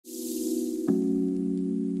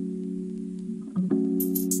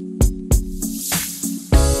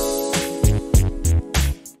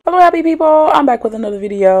happy people, I'm back with another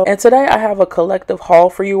video, and today I have a collective haul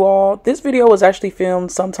for you all. This video was actually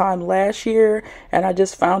filmed sometime last year and I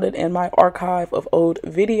just found it in my archive of old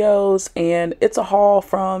videos, and it's a haul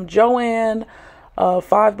from Joann,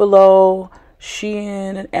 Five Below,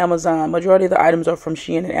 Shein, and Amazon. Majority of the items are from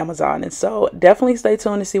Shein and Amazon, and so definitely stay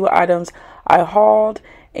tuned to see what items I hauled.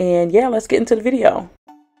 And yeah, let's get into the video.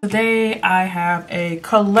 Today I have a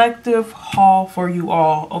collective haul for you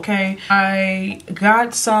all, okay? I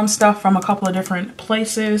got some stuff from a couple of different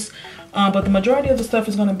places, but the majority of the stuff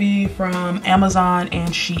is going to be from Amazon and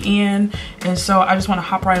Shein, and so I just want to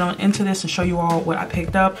hop right on into this and show you all what I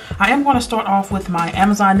picked up. I am going to start off with my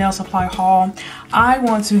Amazon nail supply haul. I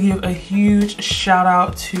want to give a huge shout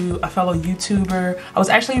out to a fellow YouTuber. I was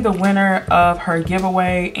actually the winner of her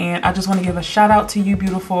giveaway, and I just want to give a shout out to you,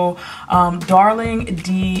 beautiful Darling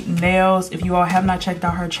D Nails. If you all have not checked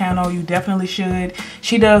out her channel, you definitely should.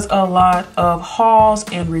 She does a lot of hauls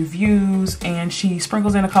and reviews, and she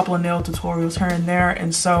sprinkles in a couple of nail tutorials here and there.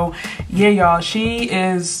 And so yeah, y'all,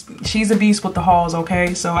 she's a beast with the hauls,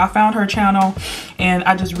 okay? So I found her channel and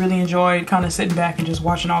I just really enjoyed kind of sitting back and just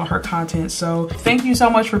watching all of her content. So thank you so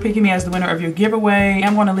much for picking me as the winner of your giveaway.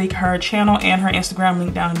 I'm going to link her channel and her Instagram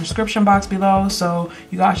link down in the description box below, so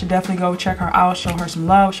you guys should definitely go check her out, show her some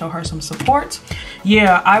love, show her some support.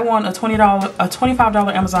 Yeah, I won a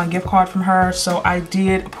 $25 Amazon gift card from her, so I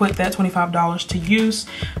did put that $25 to use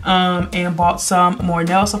and bought some more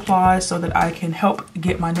nail supplies so that I can help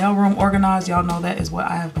get my nail room organized. Y'all know that is what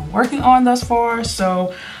I have been working on thus far.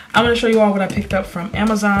 So I'm going to show you all what I picked up from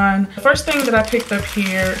Amazon. The first thing that I picked up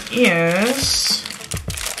here is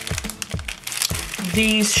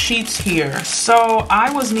these sheets here. So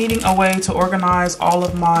I was needing a way to organize all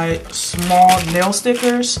of my small nail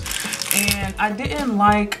stickers, and I didn't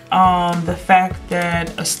like the fact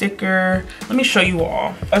that a sticker, let me show you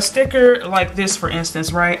all, a sticker like this for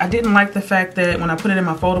instance, right? I didn't like the fact that when I put it in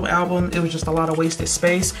my photo album, it was just a lot of wasted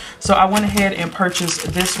space. So I went ahead and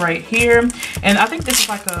purchased this right here, and I think this is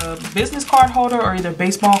like a business card holder or either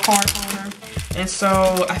baseball card holder. And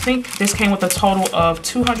so I think this came with a total of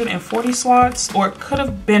 240 slots, or it could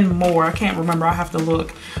have been more. I can't remember. I have to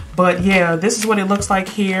look. But yeah, this is what it looks like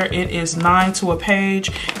here. It is 9 to a page,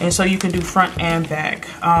 and so you can do front and back.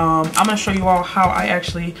 I'm going to show you all how I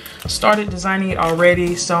actually started designing it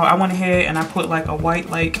already. So I went ahead and I put like a white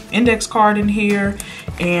like index card in here,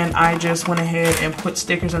 and I just went ahead and put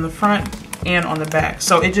stickers in the front and on the back.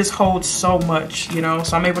 So it just holds so much, you know.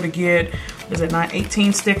 So I'm able to get, is it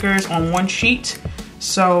 18 stickers on one sheet.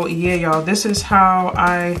 So yeah, y'all, this is how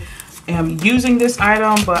I am using this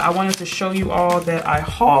item, but I wanted to show you all that I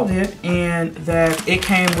hauled it and that it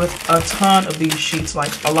came with a ton of these sheets,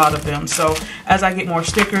 like a lot of them. So as I get more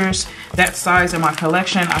stickers that size in my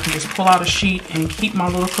collection, I can just pull out a sheet and keep my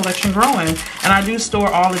little collection growing. And I do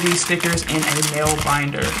store all of these stickers in a nail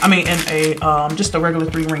binder, I mean in a just a regular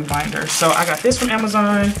 3-ring binder. So I got this from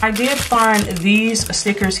Amazon. I did find these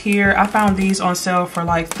stickers here. I found these on sale for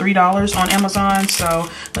like $3 on Amazon. So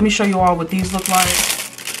let me show you all what these look like.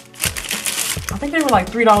 I think they were like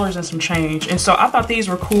 $3 and some change, and so I thought these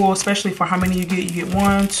were cool, especially for how many you get. You get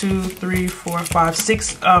 1, 2, 3, 4, 5,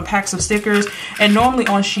 6 packs of stickers, and normally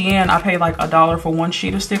on Shein I pay like $1 for one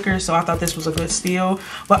sheet of stickers, so I thought this was a good steal.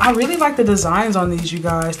 But I really like the designs on these, you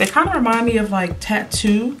guys. They kind of remind me of like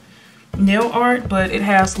tattoo nail art, but it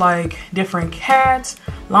has like different cats,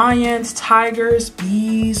 lions, tigers,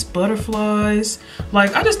 bees, butterflies.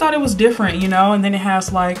 Like, I just thought it was different, you know. And then it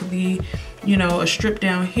has like the, you know, a strip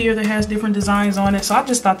down here that has different designs on it. So I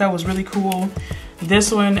just thought that was really cool.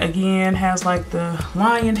 This one again has like the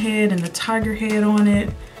lion head and the tiger head on it.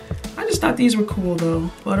 I just thought these were cool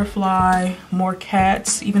though. Butterfly, more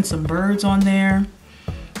cats, even some birds on there.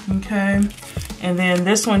 Okay. And then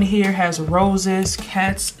this one here has roses,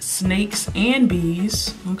 cats, snakes, and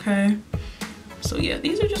bees. Okay. So yeah,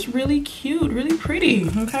 these are just really cute, really pretty.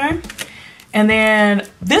 Okay. And then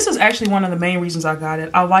this is actually one of the main reasons I got it.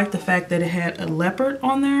 I like the fact that it had a leopard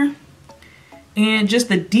on there. And just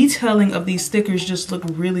the detailing of these stickers just look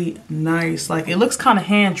really nice. Like, it looks kind of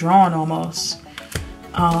hand-drawn almost.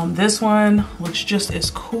 This one looks just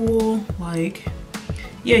as cool. Like,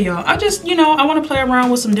 yeah, y'all. I just, you know, I want to play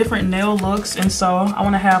around with some different nail looks. And so I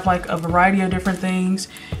want to have like a variety of different things.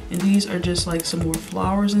 And these are just like some more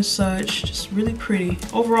flowers and such. Just really pretty.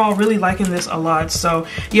 Overall, really liking this a lot. So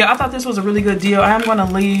yeah, I thought this was a really good deal. I am going to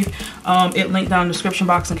leave it linked down in the description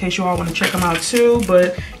box in case you all want to check them out too.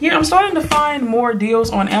 But yeah, I'm starting to find more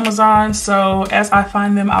deals on Amazon. So as I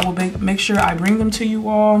find them, I will make sure I bring them to you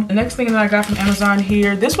all. The next thing that I got from Amazon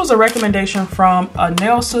here, this was a recommendation from a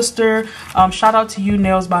nail sister. Shout out to you,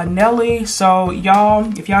 Nails by Nelly. So y'all,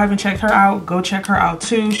 if y'all haven't checked her out, go check her out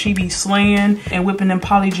too. She be slaying and whipping them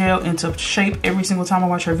poly gel into shape every single time I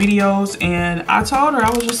watch her videos. And I told her, I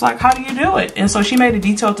was just like, how do you do it? And so she made a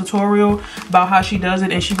detailed tutorial about how she does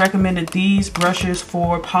it, and she recommended these brushes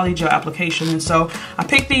for poly gel application. And so I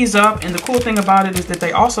picked these up, and the cool thing about it is that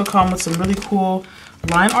they also come with some really cool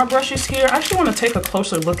line art brushes here. I actually want to take a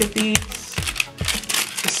closer look at these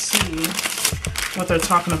to see what they're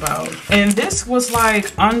talking about. And this was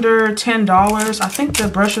like under $10. I think the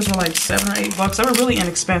brushes were like $7 or $8. They were really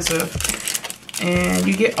inexpensive. And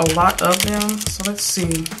you get a lot of them. So let's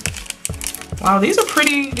see. Wow, these are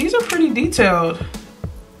pretty detailed.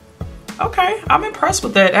 Okay, I'm impressed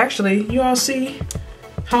with that actually. You all see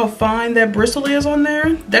how fine that bristle is on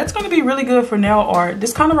there? That's gonna be really good for nail art.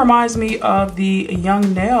 This kind of reminds me of the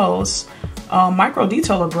Young Nails micro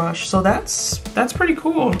detailer brush. So that's pretty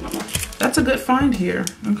cool. That's a good find here,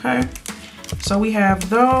 okay? So we have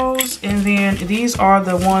those, and then these are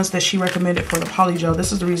the ones that she recommended for the poly gel.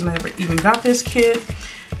 This is the reason I ever even got this kit.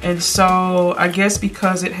 And so I guess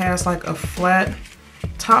because it has like a flat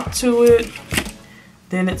top to it,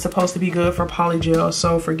 then it's supposed to be good for poly gel.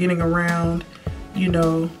 So for getting around, you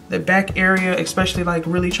know, the back area, especially like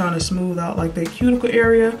really trying to smooth out like that cuticle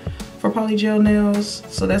area for poly gel nails.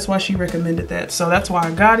 So that's why she recommended that. So that's why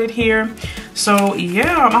I got it here. So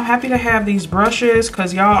yeah, I'm happy to have these brushes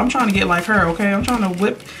because y'all, I'm trying to get like her, okay? I'm trying to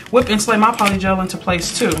whip and slay my poly gel into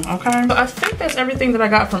place too, okay? So I think that's everything that I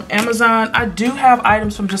got from Amazon. I do have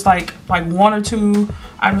items from just like one or two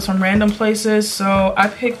items from random places. So I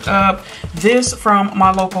picked up this from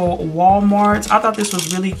my local Walmart. I thought this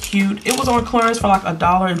was really cute. It was on clearance for like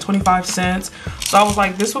 $1.25. So I was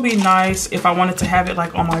like, this would be nice if I wanted to have it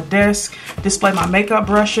like on my desk, display my makeup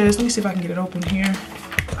brushes. Let me see if I can get it open here.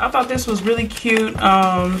 I thought this was really cute. And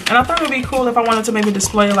I thought it would be cool if I wanted to maybe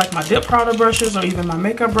display like my dip powder brushes or even my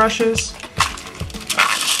makeup brushes.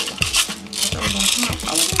 So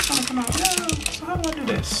how do I do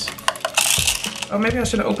this? Oh, maybe I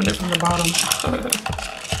should have opened it from the bottom.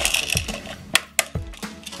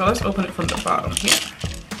 So let's open it from the bottom here.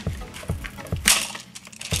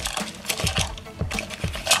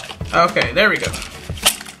 Okay, there we go.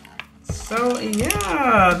 So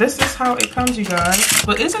yeah, this is how it comes, you guys.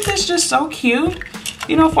 But isn't this just so cute?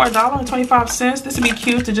 You know, for $1.25, this would be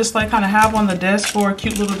cute to just like kind of have on the desk for a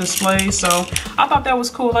cute little display. So I thought that was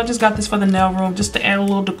cool. I just got this for the nail room just to add a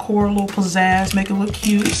little decor, a little pizzazz, make it look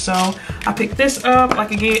cute. So I picked this up.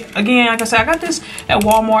 Like again, like I said, I got this at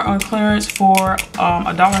Walmart on clearance for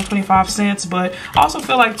 $1.25. But I also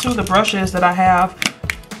feel like too, the brushes that I have,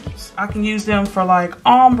 I can use them for like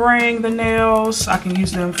ombreing the nails. I can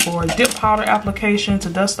use them for dip powder application to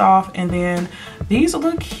dust off. And then these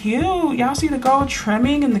look cute. Y'all see the gold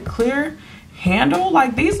trimming and the clear handle?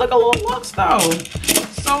 Like these look a little luxe though.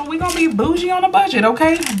 So we gonna be bougie on a budget,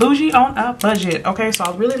 okay? Bougie on a budget, okay? So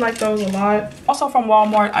I really like those a lot. Also from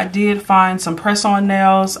Walmart, I did find some press-on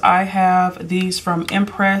nails. I have these from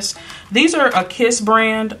Impress. These are a Kiss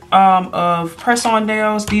brand of press-on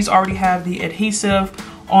nails. These already have the adhesive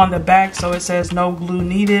on the back, so it says no glue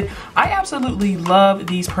needed. I absolutely love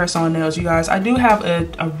these press-on nails, you guys. I do have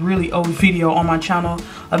a really old video on my channel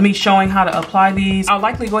of me showing how to apply these. I'll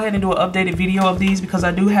likely go ahead and do an updated video of these because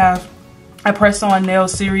I do have a press-on nail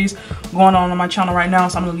series going on my channel right now,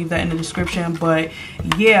 so I'm gonna leave that in the description. But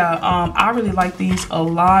yeah, I really like these a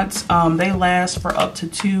lot. They last for up to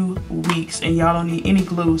 2 weeks and y'all don't need any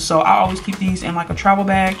glue. So I always keep these in like a travel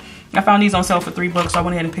bag. I found these on sale for $3, so I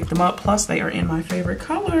went ahead and picked them up. Plus, they are in my favorite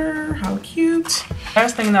color. How cute.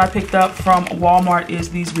 Last thing that I picked up from Walmart is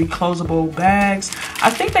these reclosable bags. I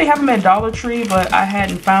think they have them at Dollar Tree, but I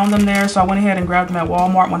hadn't found them there, so I went ahead and grabbed them at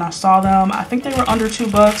Walmart when I saw them. I think they were under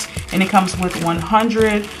 $2, and it comes with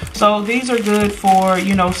 100. So these are good for,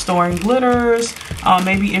 you know, storing glitters.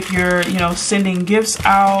 Maybe if you're, you know, sending gifts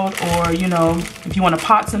out, or, you know, if you want to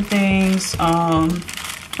pot some things.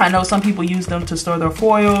 I know some people use them to store their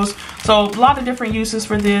foils. So a lot of different uses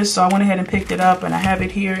for this. So I went ahead and picked it up and I have it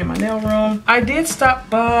here in my nail room. I did stop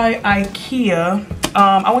by Ikea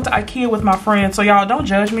I went to Ikea with my friend, so y'all don't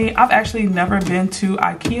judge me. I've actually never been to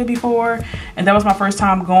Ikea before, and that was my first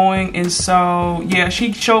time going. And so yeah,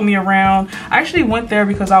 she showed me around. I actually went there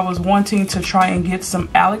because I was wanting to try and get some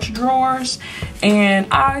Alex drawers, and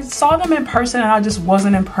I saw them in person and I just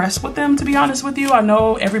wasn't impressed with them, to be honest with you. I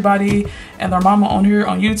know everybody and their mama on here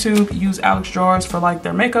on YouTube use Alex drawers for like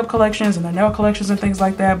their makeup collections and their nail collections and things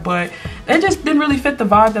like that, but it just didn't really fit the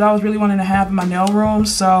vibe that I was really wanting to have in my nail room.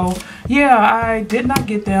 So yeah, I did not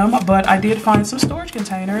get them, but I did find some storage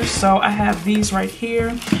containers. So I have these right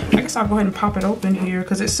here. I guess I'll go ahead and pop it open here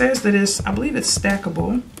because it says that it's, I believe it's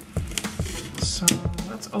stackable. So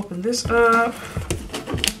let's open this up.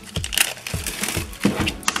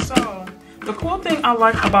 So the cool thing I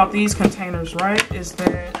like about these containers, right, is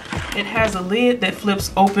that it has a lid that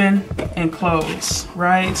flips open and close,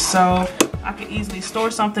 right? So I can easily store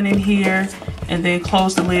something in here and then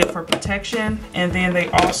close the lid for protection. And then they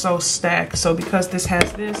also stack. So because this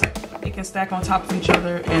has this, it can stack on top of each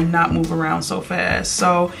other and not move around so fast.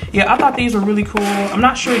 So yeah, I thought these were really cool. I'm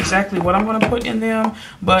not sure exactly what I'm gonna put in them,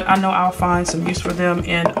 but I know I'll find some use for them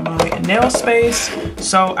in my nail space.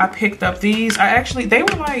 So I picked up these. They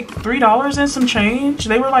were like $3 and some change.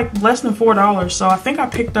 They were like less than $4. So I think I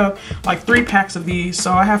picked up like 3 packs of these.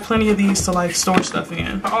 So I have plenty of these to like store stuff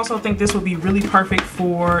in. I also think this would be really perfect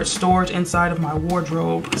for storage inside of my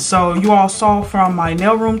wardrobe. So you all saw from my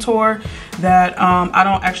nail room tour that I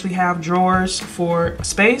don't actually have drawers for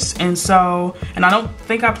space, and I don't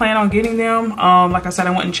think I plan on getting them. Like I said,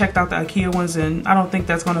 I went and checked out the Ikea ones, and I don't think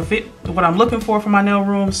that's gonna fit what I'm looking for my nail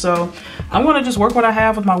room. So I'm gonna just work what I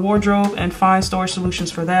have with my wardrobe and find storage solutions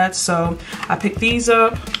for that. So I picked these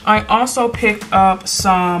up. I also picked up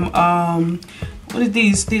some what are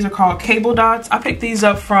these? These are called cable dots. I picked these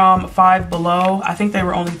up from Five Below. I think they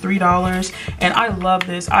were only $3, and I love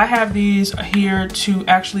this. I have these here to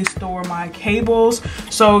actually store my cables.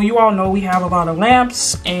 So you all know we have a lot of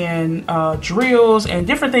lamps and drills and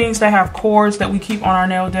different things that have cords that we keep on our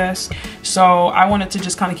nail desk. So I wanted to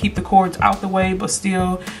just kind of keep the cords out the way, but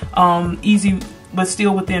still easy, but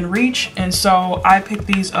still within reach. And so I picked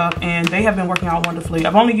these up and they have been working out wonderfully.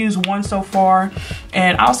 I've only used one so far,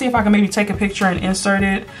 and I'll see if I can maybe take a picture and insert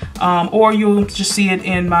it, or you'll just see it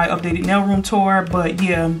in my updated nail room tour. But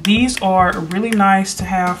yeah, these are really nice to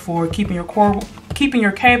have for keeping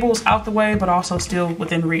your cables out the way, but also still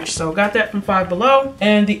within reach. So got that from Five Below.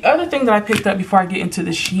 And the other thing that I picked up before I get into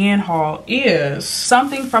the Shein haul is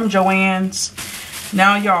something from Joann's.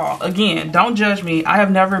 Now y'all, again, don't judge me. I have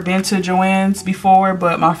never been to Joann's before,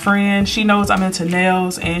 but my friend, she knows I'm into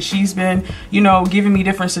nails, and she's been, you know, giving me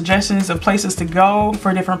different suggestions of places to go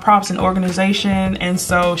for different props and organization. And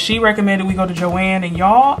so she recommended we go to Joann, and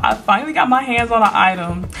y'all, I finally got my hands on an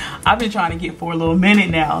item I've been trying to get for a little minute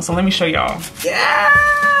now. So let me show y'all.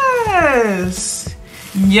 Yes!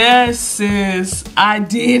 Yes, sis, I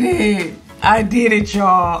did it. I did it,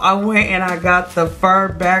 y'all. I went and I got the fur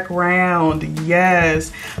background.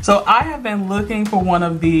 Yes. So I have been looking for one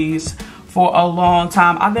of these for a long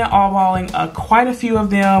time. I've been eyeballing quite a few of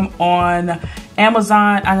them on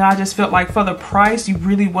Amazon, and I just felt like for the price, you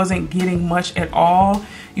really wasn't getting much at all.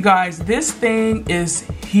 You guys, this thing is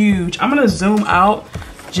huge. I'm gonna zoom out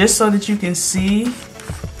just so that you can see.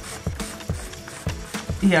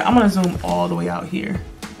 Yeah, I'm gonna zoom all the way out here.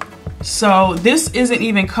 So this isn't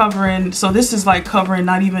even covering, so this is like covering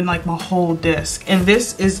not even like my whole desk. And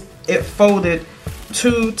this is it folded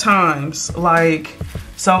 2 times. Like,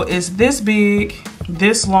 so it's this big,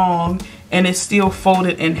 this long, and it's still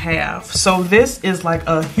folded in half. So this is like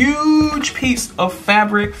a huge piece of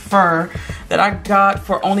fabric fur that I got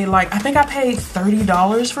for only like, I think I paid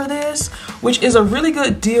 $30 for this, which is a really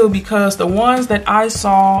good deal because the ones that I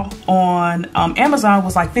saw on Amazon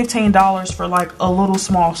was like $15 for like a little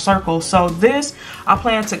small circle. So this I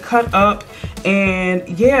plan to cut up and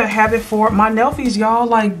yeah, have it for my nailfies, y'all.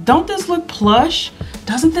 Like, don't this look plush?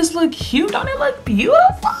 Doesn't this look cute? Don't it look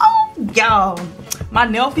beautiful? Y'all, my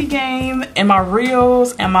nailfie game and my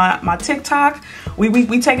reels and my TikTok,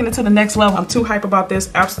 we taking it to the next level. I'm too hype about this.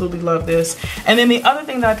 Absolutely love this. And then the other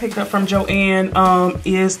thing that I picked up from Joann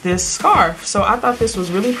is this scarf. So I thought this was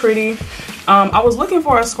really pretty. I was looking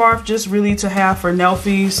for a scarf just really to have for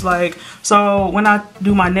nailfies. Like, so when I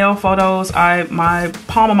do my nail photos, my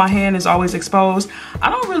palm of my hand is always exposed. I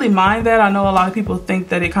don't really mind that. I know a lot of people think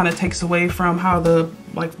that it kind of takes away from how the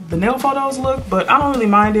nail photos look, but I don't really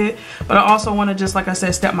mind it. But I also want to just, like I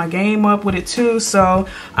said, step my game up with it too. So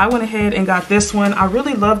I went ahead and got this one. I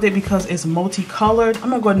really loved it because it's multicolored. I'm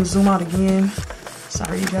gonna go ahead and zoom out again.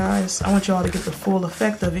 Sorry you guys, I want y'all to get the full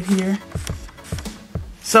effect of it here.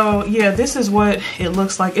 So yeah, this is what it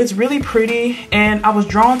looks like. It's really pretty, and I was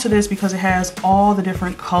drawn to this because it has all the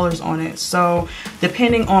different colors on it. So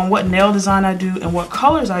depending on what nail design I do and what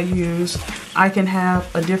colors I use, I can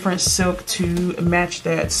have a different silk to match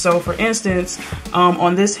that. So for instance,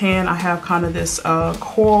 on this hand, I have kind of this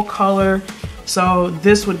coral color. So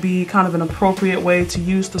this would be kind of an appropriate way to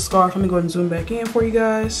use the scarf. Let me go ahead and zoom back in for you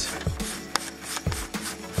guys.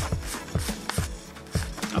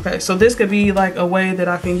 Okay, so this could be like a way that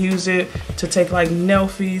I can use it to take like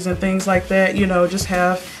selfies and things like that, you know, just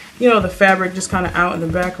have, you know, the fabric just kind of out in the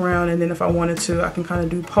background. And then if I wanted to, I can kind of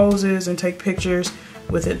do poses and take pictures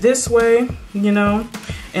with it this way, you know.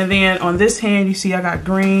 And then on this hand, you see I got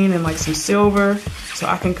green and like some silver. So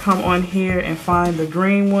I can come on here and find the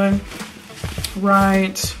green one,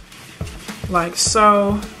 right, like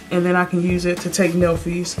so. And then I can use it to take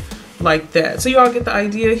selfies like that. So y'all get the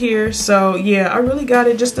idea here. So yeah, I really got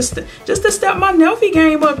it just to step my selfie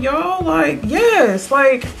game up, y'all. Like, yes,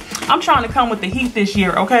 like I'm trying to come with the heat this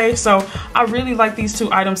year, okay? So I really like these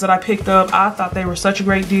two items that I picked up. I thought they were such a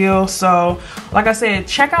great deal. So like I said,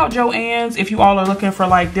 check out Joann's if you all are looking for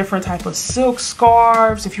like different type of silk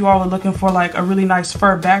scarves, if you all are looking for like a really nice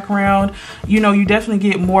fur background. You know, you definitely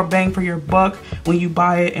get more bang for your buck when you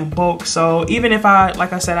buy it in bulk. So even if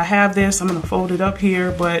like I said, I have this, I'm gonna fold it up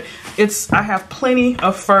here, but I have plenty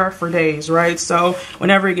of fur for days, right? So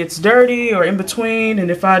whenever it gets dirty or in between, and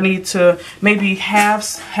if I need to maybe have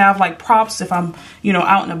like props, if I'm, you know,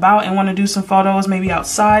 out and about and want to do some photos, maybe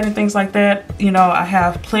outside and things like that, you know, I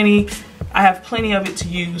have plenty of it to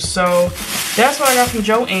use. So that's what I got from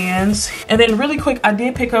Joann's. And then really quick, I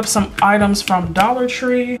did pick up some items from Dollar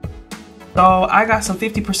Tree. So I got some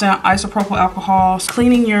 50% isopropyl alcohol,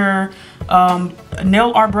 cleaning your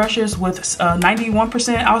nail art brushes with 91%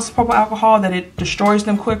 isopropyl alcohol, that it destroys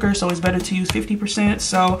them quicker, so it's better to use 50%.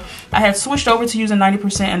 So I had switched over to using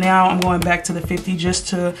 90%, and now I'm going back to the 50 just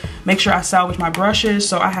to make sure I salvage my brushes.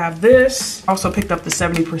 So I have this. I also picked up the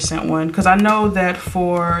 70% one because I know that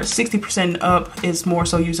for 60% up it's more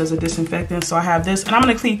so used as a disinfectant. So I have this, and I'm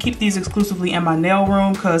going to keep these exclusively in my nail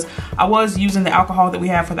room because I was using the alcohol that we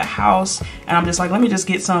have for the house, and I'm just like, let me just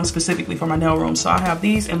get some specifically for my nail room. So I have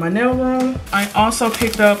these in my nail room. I also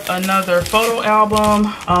picked up another photo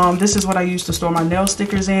album. This is what I used to store my nail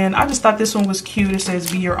stickers in. I just thought this one was cute. It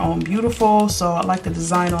says be your own beautiful, so I like the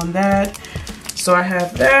design on that. So I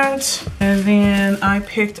have that. And then I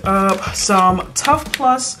picked up some Tough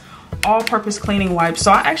Plus all-purpose cleaning wipes.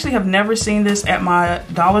 So I actually have never seen this at my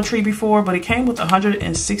Dollar Tree before, but it came with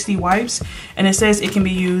 160 wipes, and it says it can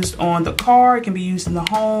be used on the car, it can be used in the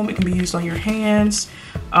home, it can be used on your hands,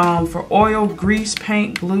 for oil, grease,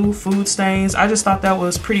 paint, glue, food stains. I just thought that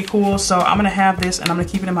was pretty cool. So I'm gonna have this, and I'm gonna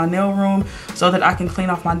keep it in my nail room so that I can clean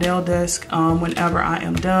off my nail desk whenever I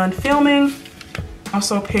am done filming.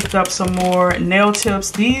 Also picked up some more nail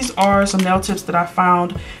tips. These are some nail tips that I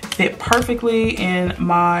found fit perfectly in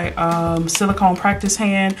my silicone practice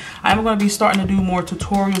hand. I'm going to be starting to do more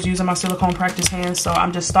tutorials using my silicone practice hand, so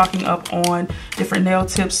I'm just stocking up on different nail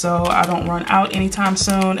tips so I don't run out anytime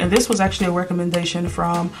soon. And this was actually a recommendation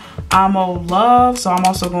from Amo Love, so I'm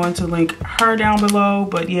also going to link her down below.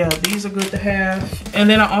 But yeah, these are good to have. And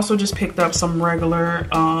then I also just picked up some regular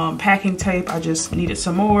packing tape. I just needed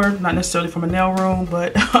some more, not necessarily from a nail room,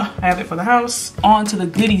 but I have it for the house. On to the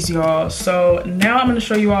goodies, y'all. So now I'm going to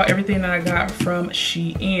show you all everything that I got from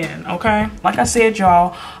Shein, okay? Like I said,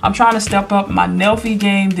 y'all, I'm trying to step up my nailfie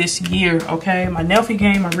game this year, okay? My nailfie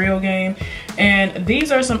game, my real game. And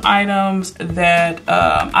these are some items that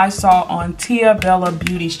I saw on Tia Bella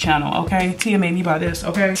Beauty's channel, okay? Tia made me buy this,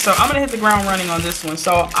 okay? So I'm gonna hit the ground running on this one.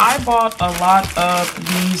 So I bought a lot of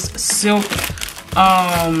these silk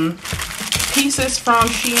pieces from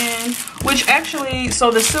Shein, which actually,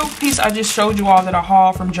 so the silk piece I just showed you all that I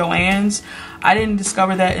hauled from Joann's, I didn't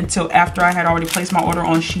discover that until after I had already placed my order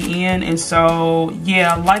on Shein. And so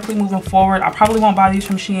yeah, likely moving forward, I probably won't buy these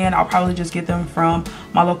from Shein. I'll probably just get them from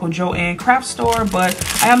my local Joann craft store, but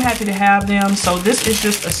I am happy to have them. So this is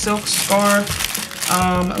just a silk scarf.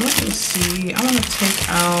 Let me see, I want to take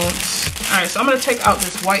out, all right, so I'm going to take out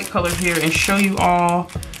this white color here and show you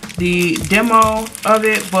all the demo of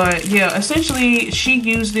it. But yeah, essentially she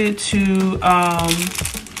used it to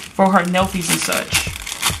for her nailfies and such,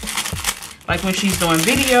 like when she's doing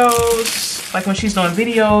videos,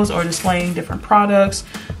 or displaying different products.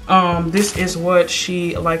 This is what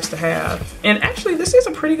she likes to have. And actually this is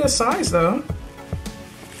a pretty good size though.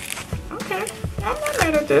 Okay, I'm not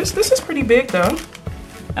mad at this. This is pretty big though.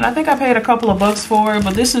 And I think I paid a couple of bucks for it,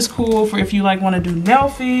 but this is cool for if you like want to do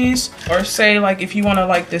nailfies, or say like if you want to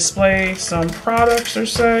like display some products or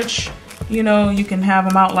such, you know, you can have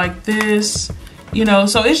them out like this. You know,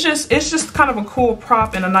 so it's just kind of a cool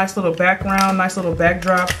prop and a nice little background, nice little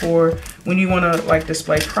backdrop for when you want to like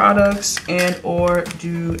display products and or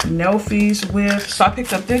do nail-fees with. So I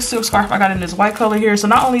picked up this silk scarf. I got in this white color here. So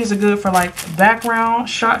not only is it good for like background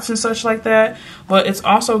shots and such like that, but it's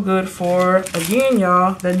also good for, again,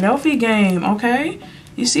 y'all, the nail-fee game, okay?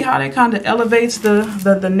 You see how that kind of elevates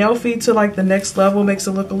the nail-fee to like the next level, makes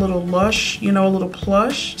it look a little lush, you know, a little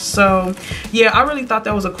plush. So yeah, I really thought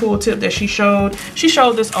that was a cool tip that she showed. She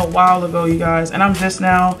showed this a while ago, you guys, and I'm just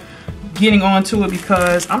now getting onto it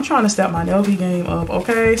because I'm trying to step my nail-fee game up,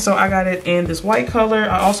 okay? So I got it in this white color.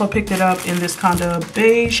 I also picked it up in this kind of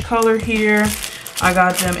beige color here. I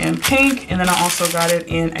got them in pink, and then I also got it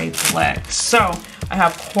in a black. So I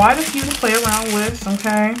have quite a few to play around with,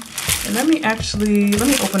 okay? And let me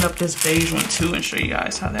open up this beige one too and show you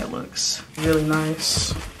guys how that looks. Really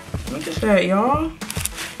nice. Look at that, y'all.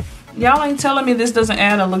 Y'all ain't telling me this doesn't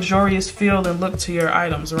add a luxurious feel and look to your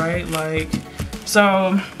items, right? Like,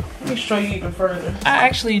 so let me show you even further. I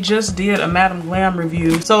actually just did a Madam Glam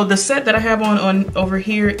review. So the set that I have on over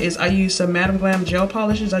here is I use some Madam Glam gel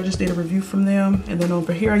polishes. I just did a review from them. And then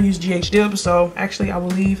over here I use GH Dib. So actually I will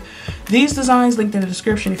leave these designs linked in the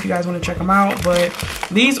description if you guys want to check them out. But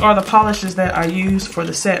these are the polishes that I use for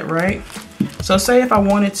the set, right? So say if I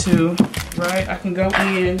wanted to, right, I can go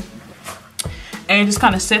in and just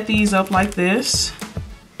kind of set these up like this.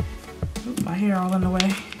 Ooh, my hair all in the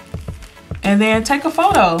way. And then take a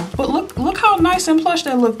photo. But look how nice and plush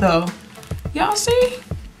that look though. Y'all see?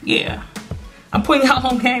 Yeah. I'm putting y'all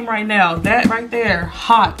on game right now. That right there,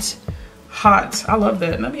 hot. Hot. I love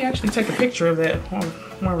that. Let me actually take a picture of that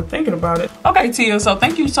while we're thinking about it. Okay, Tia, so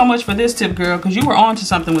thank you so much for this tip, girl, because you were on to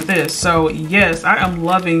something with this. So yes, I am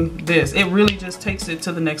loving this. It really just takes it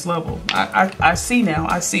to the next level. I see now,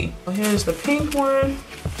 I see. So here's the pink one.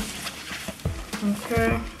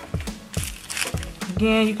 Okay.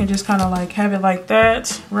 Again, you can just kind of like have it like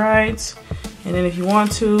that, right? And then if you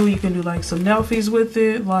want to, you can do like some nail-fees with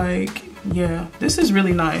it. Like, yeah, this is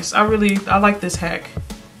really nice. I like this hack.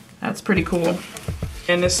 That's pretty cool.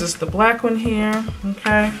 And this is the black one here,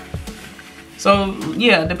 okay? So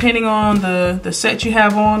yeah, depending on the set you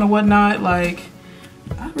have on or whatnot, like,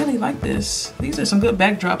 I really like this. These are some good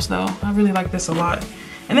backdrops though. I really like this a lot.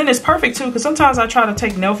 And then it's perfect too, because sometimes I try to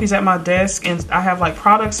take nail-fees at my desk and I have like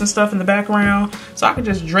products and stuff in the background. So I can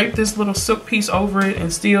just drape this little silk piece over it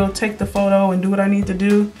and still take the photo and do what I need to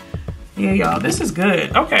do. Yeah, y'all, this is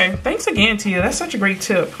good. Okay, thanks again, Tia. That's such a great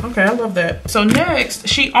tip. Okay, I love that. So next,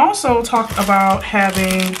 she also talked about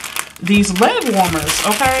having these leg warmers,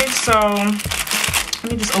 okay? So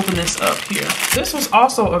let me just open this up here. This was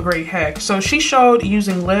also a great hack. So she showed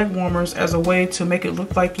using leg warmers as a way to make it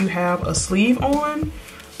look like you have a sleeve on.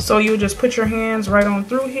 So you just put your hands right on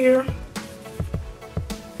through here.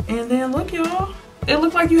 And then look, y'all. It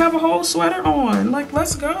looked like you have a whole sweater on. Like,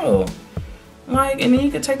 let's go. Like, and then you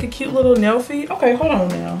could take a cute little nail-fee. Okay, hold on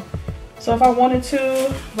now. So if I wanted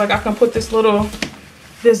to, like, I can put this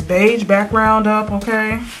beige background up,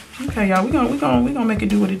 okay? Okay, y'all, we gonna make it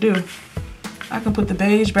do what it do. I can put the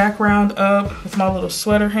beige background up with my little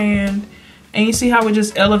sweater hand. And you see how it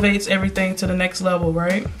just elevates everything to the next level,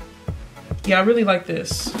 right? Yeah, I really like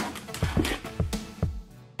this.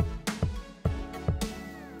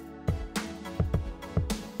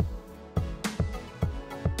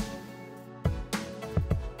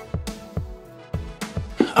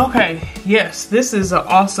 Okay, yes, this is an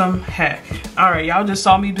awesome hack. All right, y'all just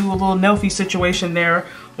saw me do a little nail-fee situation there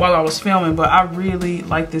while I was filming, but I really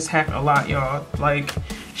like this hack a lot, y'all. Like,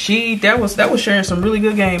 that was sharing some really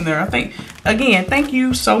good game there. I think, again, thank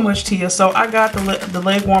you so much, Tia. So I got the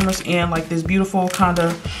leg warmers in like this beautiful kind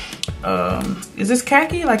of, is this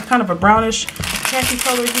khaki? Like kind of a brownish khaki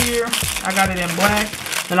color here. I got it in black.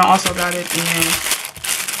 Then I also got it in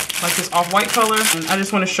like this off-white color. And I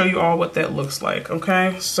just want to show you all what that looks like,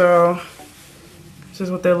 okay? So this is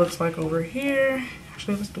what that looks like over here.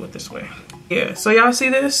 Actually, let's do it this way. Yeah, so y'all see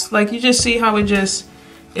this? Like, you just see how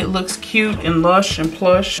it looks cute and lush and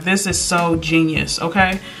plush. This is so genius,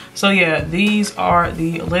 okay? So yeah, these are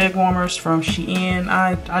the leg warmers from Shein.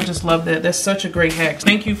 I just love that. That's such a great hack.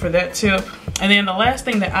 Thank you for that tip. And then the last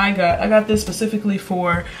thing that I got this specifically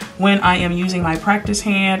for when I am using my practice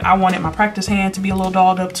hand. I wanted my practice hand to be a little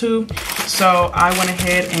dolled up too. So I went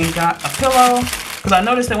ahead and got a pillow, because I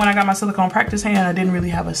noticed that when I got my silicone practice hand, I didn't really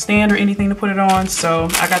have a stand or anything to put it on. So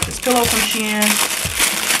I got this pillow from Shein.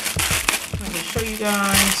 Let me show you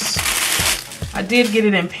guys. I did get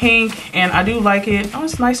it in pink, and I do like it. Oh,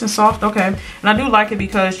 it's nice and soft. Okay. And I do like it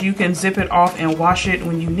because you can zip it off and wash it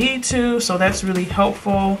when you need to. So that's really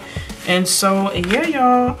helpful. And so, yeah,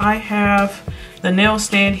 y'all, I have the nail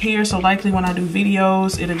stand here. So likely when I do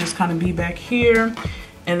videos, it'll just kind of be back here.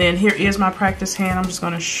 And then here is my practice hand. I'm just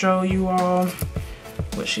going to show you all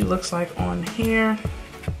what she looks like on here.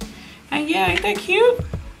 And yeah, ain't that cute?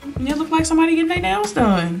 It look like somebody getting their nails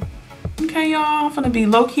done. Okay, y'all, I'm gonna be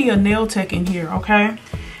low-key a nail tech in here, okay?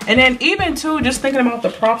 And then even too, just thinking about the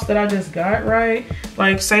props that I just got, right?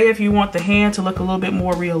 Like, say if you want the hand to look a little bit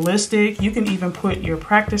more realistic, you can even put your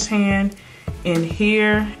practice hand in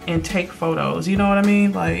here and take photos. You know what I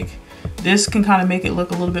mean? Like, this can kind of make it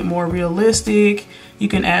look a little bit more realistic. You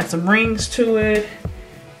can add some rings to it,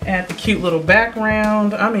 add the cute little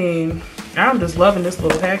background. I mean, I'm just loving this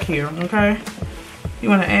little hack here, okay? You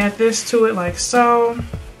want to add this to it like so,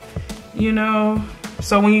 you know,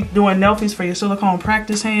 so when you're doing nailfies for your silicone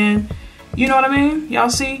practice hand, you know what I mean? Y'all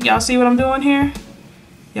see what I'm doing here?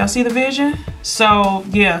 Y'all see the vision? So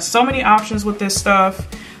yeah, so many options with this stuff.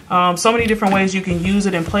 So many different ways you can use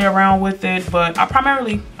it and play around with it, but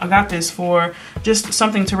I got this for just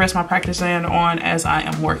something to rest my practice hand on as I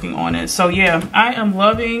am working on it. So yeah, I am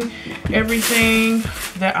loving everything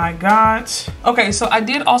that I got. Okay, so I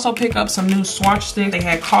did also pick up some new swatch sticks. They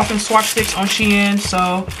had coffin swatch sticks on Shein,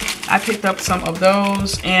 so I picked up some of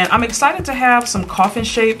those, and I'm excited to have some coffin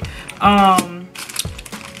shape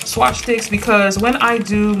swatch sticks because when I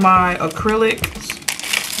do my acrylics,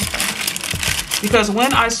 because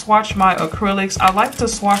when I swatch my acrylics, I like to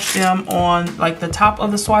swatch them on like the top of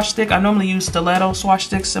the swatch stick. I normally use stiletto swatch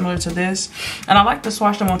sticks similar to this, and I like to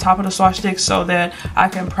swatch them on top of the swatch stick so that I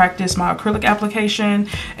can practice my acrylic application.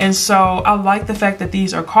 And so I like the fact that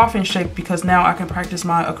these are coffin shaped because now I can practice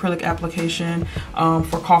my acrylic application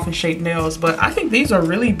for coffin shaped nails. But I think these are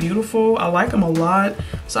really beautiful. I like them a lot,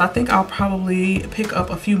 so I think I'll probably pick up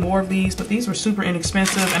a few more of these. But these were super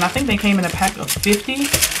inexpensive, and I think they came in a pack of 50,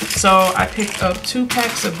 so I picked up 2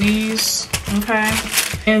 packs of these. Okay,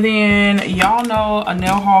 and then y'all know a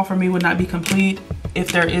nail haul for me would not be complete if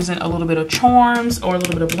there isn't a little bit of charms or a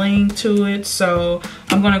little bit of bling to it. So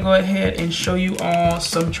I'm gonna go ahead and show you all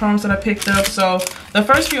some charms that I picked up. So the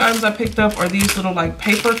first few items I picked up are these little like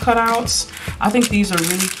paper cutouts. I think these are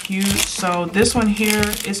really cute. So this one here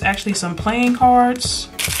is actually some playing cards.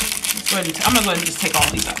 I'm gonna go ahead and just take all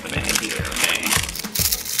these out of the bag here, okay?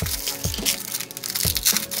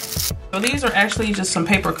 So these are actually just some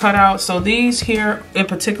paper cutouts. So these here in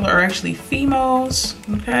particular are actually Fimos,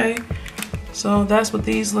 okay? So that's what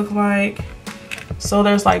these look like. So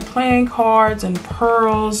there's like playing cards and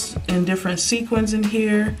pearls and different sequins in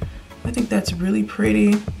here. I think that's really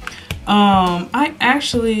pretty. Wow,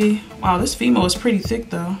 this Fimo is pretty thick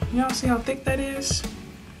though. Y'all see how thick that is?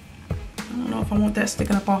 I don't know if I want that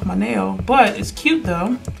sticking up off my nail, but it's cute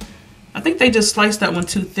though. I think they just sliced that one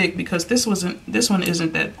too thick because this one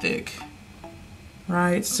isn't that thick.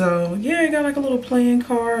 Right, so yeah, I got like a little playing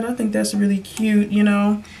card. I think that's really cute, you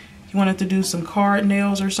know. If you wanted to do some card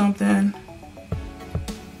nails or something.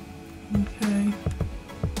 Okay.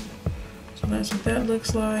 So that's what that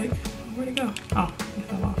looks like. Where'd it go? Oh, it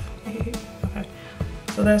fell off. Okay.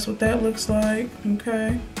 So that's what that looks like.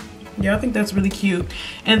 Okay. Yeah, I think that's really cute.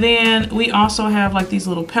 And then we also have like these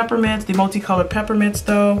little peppermints, the multicolored peppermints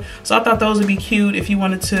though. So I thought those would be cute if you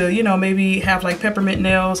wanted to, you know, maybe have like peppermint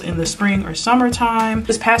nails in the spring or summertime.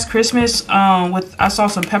 This past Christmas, I saw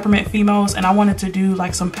some peppermint Fimos and I wanted to do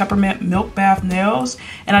like some peppermint milk bath nails.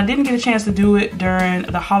 And I didn't get a chance to do it during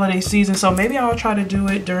the holiday season. So maybe I'll try to do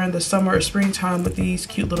it during the summer or springtime with these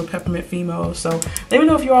cute little peppermint Fimos. So let me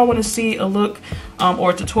know if you all want to see a look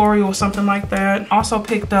or a tutorial or something like that. Also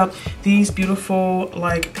picked up these beautiful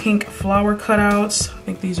like pink flower cutouts. I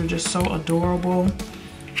think these are just so adorable.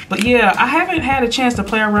 But yeah, I haven't had a chance to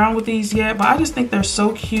play around with these yet, but I just think they're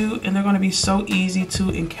so cute and they're going to be so easy to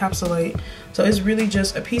encapsulate. So it's really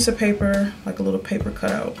just a piece of paper, like a little paper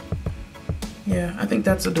cutout. Yeah, I think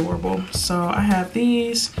that's adorable. So I have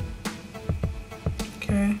these.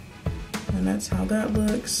 Okay, and that's how that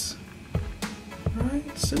looks.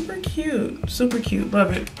 Right, super cute,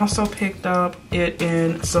 love it. Also picked up it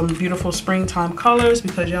in some beautiful springtime colors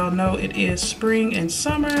because y'all know it is spring and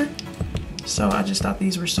summer. So I just thought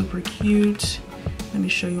these were super cute. Let me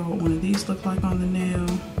show you what one of these look like on the nail.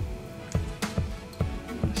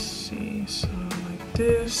 Let's see, so like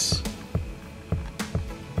this.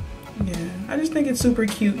 Yeah, I just think it's super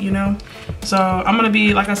cute, you know. So I'm gonna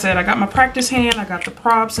be, like I said, I got my practice hand, I got the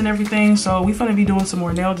props and everything. So we're gonna be doing some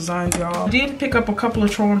more nail designs, y'all. I did pick up a couple of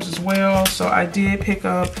charms as well. So I did pick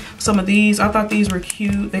up some of these. I thought these were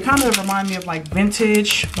cute. They kind of remind me of like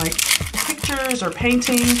vintage, like pictures or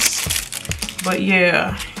paintings. But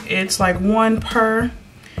yeah, it's like 1 per.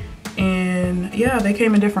 And yeah, they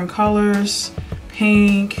came in different colors.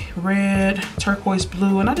 Pink, red, turquoise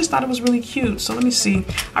blue, and I just thought it was really cute. So let me see.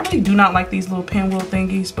 I really do not like these little pinwheel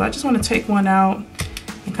thingies, but I just want to take one out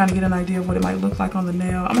and kind of get an idea of what it might look like on the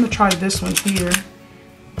nail. I'm going to try this one here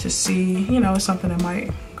to see, you know, it's something that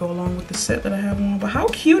might go along with the set that I have on. But how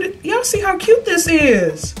cute, y'all see how cute this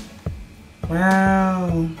is?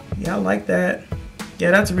 Wow, yeah, I like that.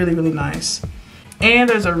 Yeah, that's really, really nice. And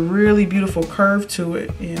there's a really beautiful curve to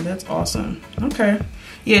it. Yeah, that's awesome. Okay.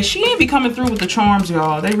 Yeah, Shein be coming through with the charms,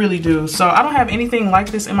 y'all. They really do. So I don't have anything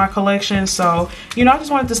like this in my collection. So, you know, I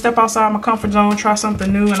just wanted to step outside my comfort zone, try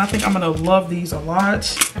something new. And I think I'm going to love these a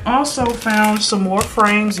lot. I also found some more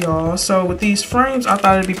frames, y'all. So with these frames, I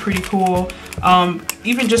thought it'd be pretty cool.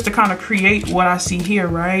 Even just to kind of create what I see here,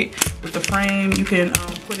 right? With the frame, you can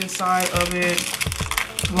put inside of it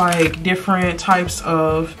like different types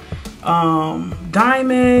of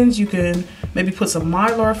diamonds. You can maybe put some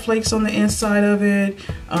mylar flakes on the inside of it.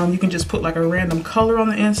 You can just put like a random color on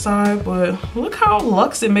the inside, but look how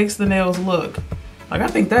luxe it makes the nails look. Like, I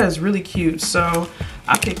think that is really cute. So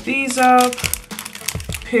I picked these up,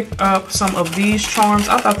 picked up some of these charms.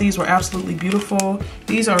 I thought these were absolutely beautiful.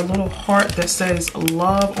 These are a little heart that says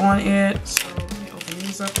love on it. So let me open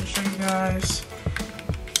these up and show you guys.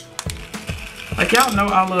 Like, y'all know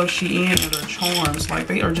I love Shein and their charms. Like,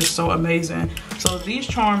 they are just so amazing. So these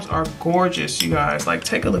charms are gorgeous, you guys. Like,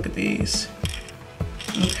 take a look at these.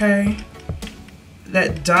 Okay.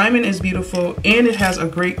 That diamond is beautiful, and it has a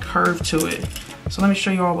great curve to it. So let me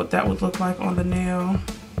show you all what that would look like on the nail.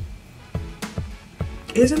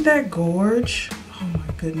 Isn't that gorge? Oh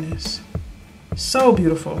my goodness. So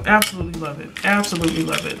beautiful. Absolutely love it. Absolutely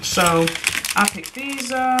love it. So I picked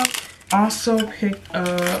these up. Also picked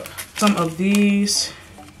up some of these.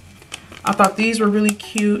 I thought these were really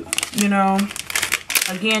cute, you know.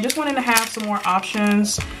 Again, just wanting to have some more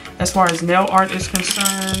options as far as nail art is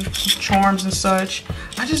concerned, charms and such.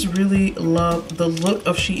 I just really love the look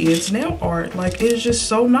of Shein's nail art. Like, it is just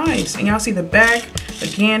so nice. And y'all see the back,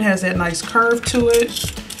 again, has that nice curve to it.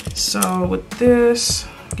 So with this,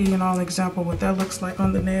 I'll give you an example of what that looks like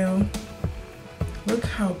on the nail. Look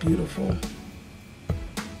how beautiful.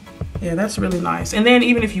 Yeah, that's really nice. And then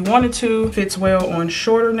even if you wanted to, fits well on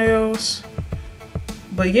shorter nails.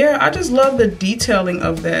 But yeah, I just love the detailing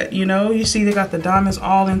of that, you know. You see they got the diamonds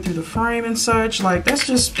all in through the frame and such. Like, that's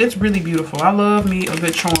just, it's really beautiful. I love me a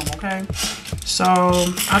good charm, okay? So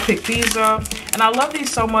I picked these up. And I love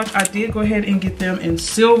these so much, I did go ahead and get them in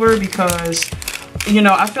silver because, you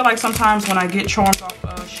know, I feel like sometimes when I get charms off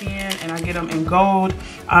of Shein and I get them in gold,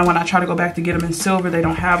 when I try to go back to get them in silver, they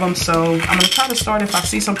don't have them. So I'm going to try to start, if I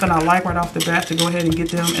see something I like right off the bat, to go ahead and get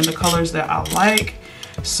them in the colors that I like.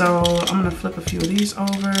 So I'm going to flip a few of these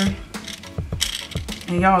over.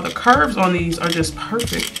 And y'all, the curves on these are just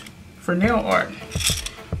perfect for nail art.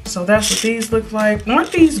 So that's what these look like.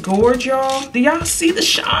 Aren't these gorgeous, y'all? Do y'all see the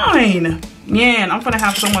shine? Yeah, and I'm going to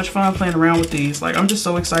have so much fun playing around with these. Like, I'm just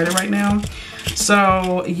so excited right now.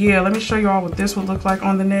 So yeah, let me show y'all what this would look like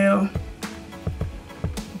on the nail.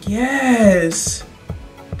 Yes.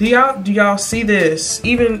 Do y'all see this?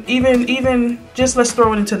 Even just, let's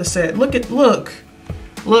throw it into the set. Look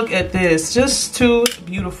at this. Just too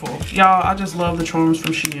beautiful. Y'all, I just love the charms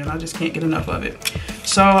from Shein. I just can't get enough of it.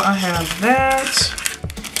 So I have that.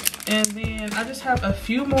 And then I just have a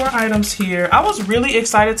few more items here. I was really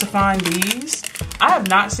excited to find these. I have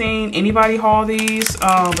not seen anybody haul these,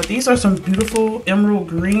 but these are some beautiful emerald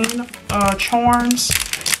green charms.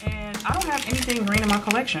 I don't have anything green in my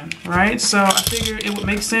collection, right? So I figured it would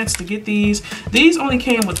make sense to get these. These only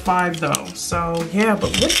came with 5 though. So yeah,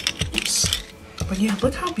 but look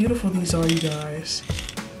how beautiful these are, you guys.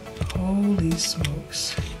 Holy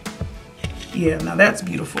smokes. Yeah, now that's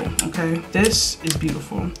beautiful, okay? This is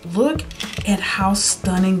beautiful. Look at how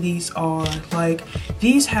stunning these are. Like,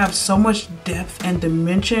 these have so much depth and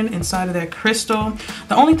dimension inside of that crystal.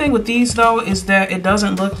 The only thing with these though is that it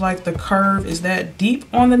doesn't look like the curve is that deep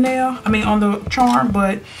on the nail, on the charm,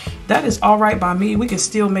 but that is all right by me. We can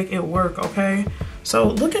still make it work, okay? So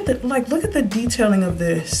look at the detailing of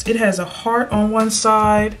this. It has a heart on one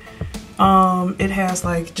side. It has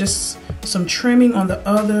like just some trimming on the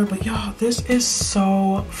other, but y'all, this is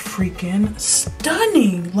so freaking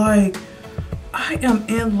stunning. Like, I am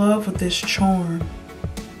in love with this charm.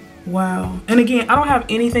 Wow. And again, I don't have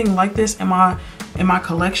anything like this in my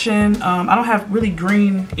collection. I don't have really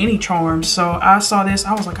green any charms, so I saw this,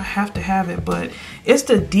 I was like, I have to have it. But it's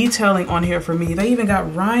the detailing on here for me. They even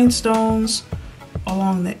got rhinestones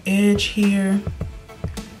along the edge here.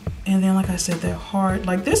 And then like I said, that heart.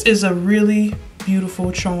 Like this is a really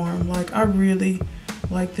beautiful charm. Like I really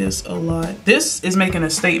like this a lot. This is making a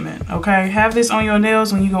statement, okay? Have this on your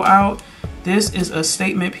nails when you go out. This is a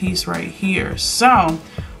statement piece right here. So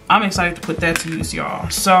I'm excited to put that to use, y'all.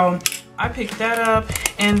 So I picked that up.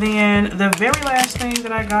 And then the very last thing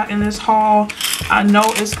that I got in this haul, I know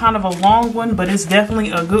it's kind of a long one, but it's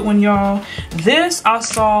definitely a good one, y'all. This I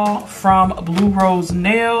saw from Blue Rose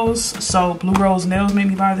Nails. So Blue Rose Nails made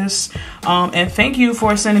me buy this. And thank you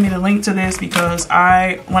for sending me the link to this, because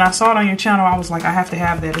when I saw it on your channel, I was like, I have to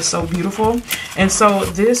have that. It's so beautiful. And so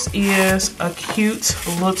this is a cute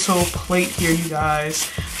little plate here, you guys.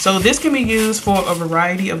 So this can be used for a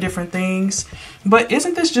variety of different things. But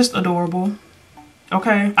isn't this just adorable?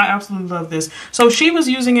 Okay, I absolutely love this. So she was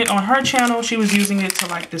using it on her channel. She was using it to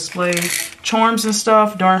like display charms and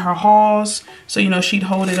stuff during her hauls. So, you know, she'd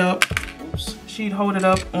hold it up. Oops. She'd hold it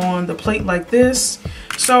up on the plate like this.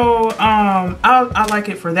 So I like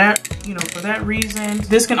it for that, you know, for that reason.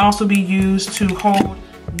 This can also be used to hold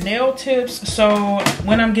nail tips. So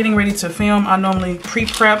when I'm getting ready to film, I normally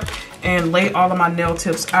pre-prep and lay all of my nail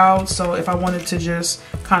tips out. So if I wanted to just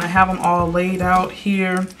kind of have them all laid out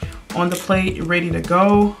here on the plate, ready to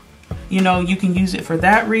go, you know, you can use it for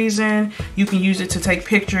that reason. You can use it to take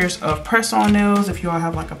pictures of press-on nails if you all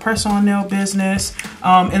have like a press-on nail business.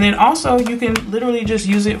 And then also you can literally just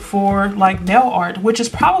use it for like nail art, which is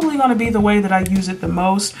probably going to be the way that I use it the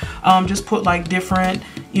most. Just put like different,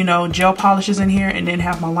 you know, gel polishes in here and then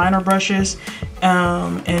have my liner brushes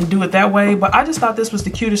and do it that way. But I just thought this was the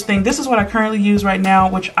cutest thing. This is what I currently use right now,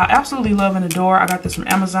 which I absolutely love and adore. I got this from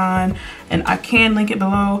Amazon and I can link it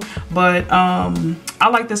below, but I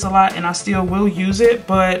like this a lot and I still will use it.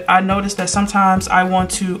 But I noticed that sometimes I want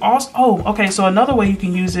to also, okay, so another way you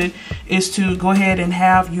can use it is to go ahead and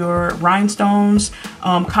have your rhinestones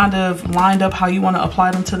kind of lined up how you want to apply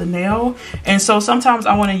them to the nail. And so sometimes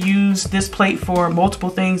I want to use this plate for multiple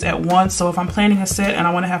things at once. So if I'm planning a set and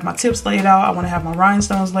I want to have my tips laid out, I want to have my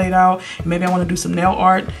rhinestones laid out, and maybe I want to do some nail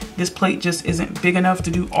art, this plate just isn't big enough to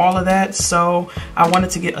do all of that. So I wanted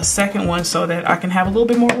to get a second one so that I can have a little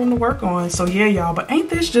bit more room to work on. So yeah, y'all, but ain't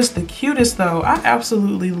this just the cutest though? I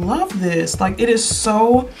absolutely love this. Like, it is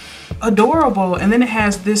so adorable. And then it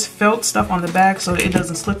has this felt stuff on the back so it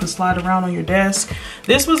doesn't slip and slide around on your desk.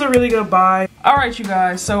 This was a really good buy. All right, you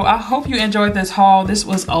guys, so I hope you enjoyed this haul. This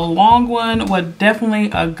was a long one, but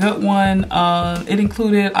definitely a good one. It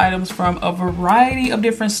included items from a variety of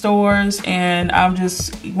different stores, and I'm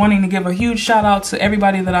just wanting to give a huge shout out to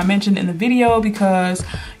everybody that I mentioned in the video, because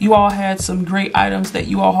you all had some great items that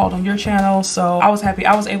you all hauled on your channel. So I was happy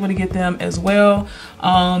I was able to get them as well,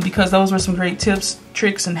 because those were some great tips,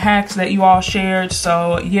 tricks, and hacks that you all shared.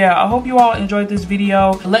 So yeah, I hope you all enjoyed this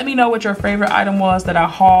video. Let me know what your favorite item was that I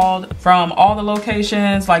hauled from all the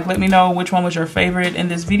locations. Like, let me know which one was your favorite in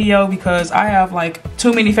this video, because I have like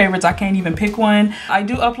too many favorites, I can't even pick one. I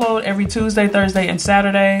do upload every Tuesday, Thursday, and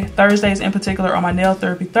Saturday. Thursdays in particular are my Nail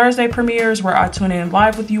Therapy Thursday premieres, where I tune in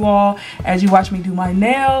live with you all as you watch me do my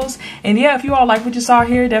nails. And yeah, if you all like what you saw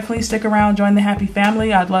here, definitely stick around, join the happy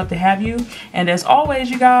family. I'd love to have you. And as always,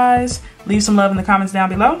 you guys, leave some love in the comments down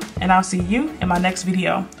below, and I'll see you in my next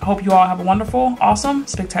video. I hope you all have a wonderful, awesome,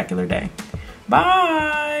 spectacular day.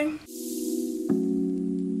 Bye.